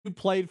You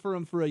played for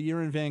him for a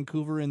year in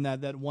Vancouver in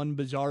that one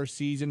bizarre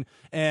season,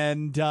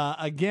 and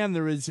again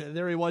there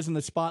he was in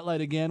the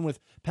spotlight again with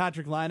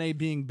Patrick Laine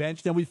being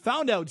benched, and we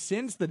found out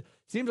since that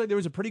seems like there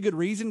was a pretty good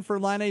reason for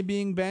Laine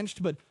being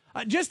benched. But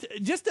just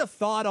a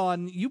thought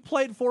on, you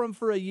played for him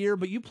for a year,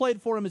 but you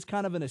played for him as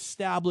kind of an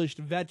established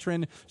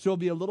veteran, so it'll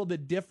be a little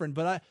bit different.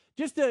 But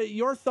just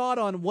your thought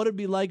on what it'd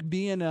be like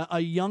being a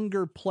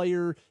younger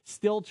player,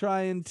 still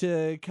trying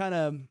to kind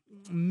of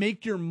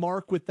make your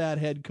mark with that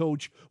head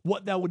coach,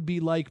 what that would be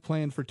like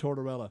playing for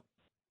Tortorella.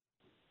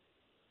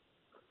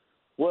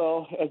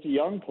 Well, as a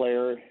young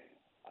player,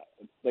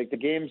 like, the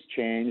game's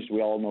changed.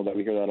 We all know that.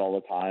 We hear that all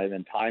the time.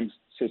 And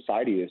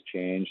society has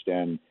changed,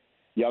 and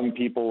young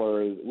people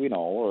are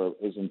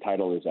as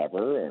entitled as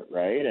ever,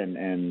 right?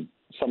 And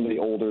some of the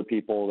older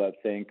people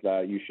that think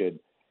that you should,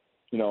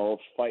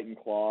 fight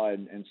and claw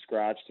and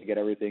scratch to get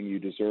everything you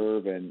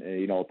deserve. And,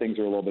 things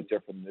are a little bit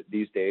different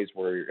these days,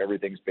 where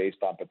everything's based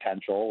on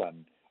potential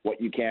and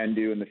what you can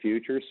do in the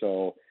future.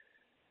 So,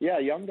 yeah,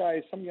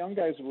 some young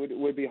guys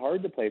would be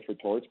hard to play for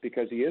Torts,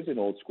 because he is an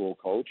old school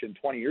coach. And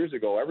 20 years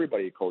ago,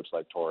 everybody coached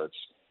like Torts,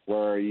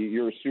 where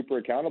you were super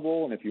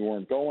accountable. And if you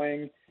weren't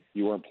going,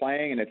 you weren't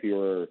playing. And if you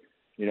were,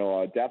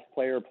 a depth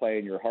player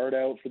playing your heart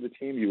out for the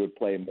team, you would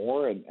play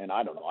more. And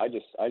I don't know. I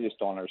just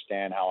don't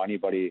understand how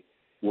anybody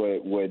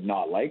would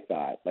not like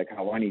that. Like,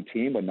 how any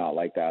team would not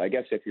like that. I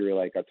guess if you're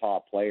like a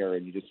top player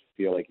and you just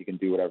feel like you can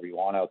do whatever you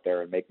want out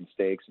there and make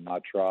mistakes and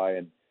not try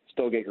and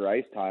still get your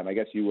ice time, I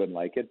guess you wouldn't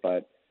like it.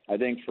 But I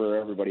think for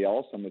everybody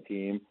else on the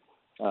team,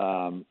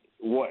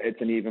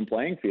 it's an even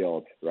playing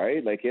field,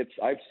 right? Like,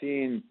 I've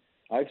seen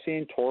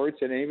Torts,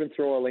 and even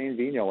throw Alain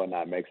Vigneault in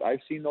that mix. I've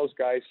seen those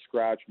guys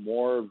scratch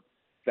more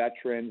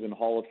veterans and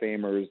Hall of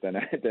Famers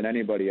than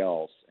anybody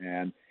else.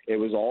 And it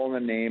was all in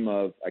the name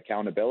of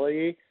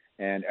accountability,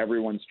 and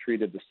everyone's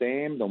treated the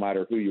same no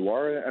matter who you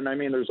are. And I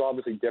mean, there's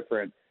obviously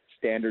different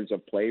standards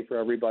of play for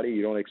everybody.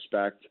 You don't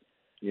expect,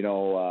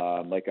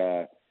 like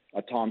a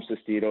Tom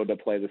Sestito to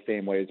play the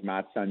same way as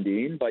Matt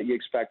Sundin, but you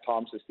expect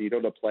Tom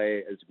Sestito to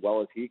play as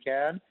well as he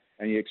can.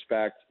 And you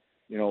expect,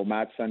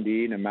 Matt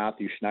Sundin and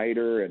Matthew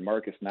Schneider and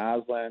Marcus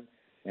Naslin.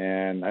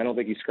 And I don't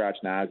think he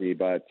scratched Nazi,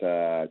 but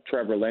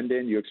Trevor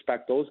Linden, you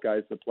expect those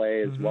guys to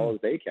play as well as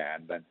they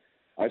can. But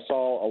I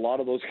saw a lot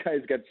of those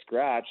guys get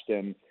scratched,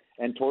 and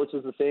Torts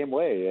is the same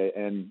way.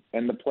 And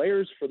the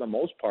players, for the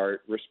most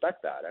part,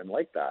 respect that and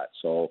like that.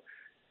 So,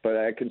 but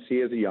I can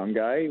see as a young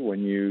guy, when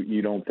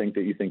you don't think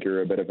that you think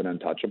you're a bit of an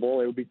untouchable,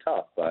 it would be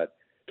tough. But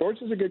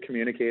Torts is a good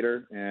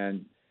communicator,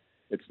 and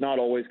it's not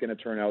always going to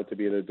turn out to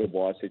be the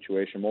Dubois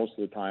situation. Most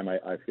of the time,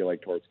 I feel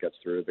like Torts gets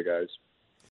through to the guys.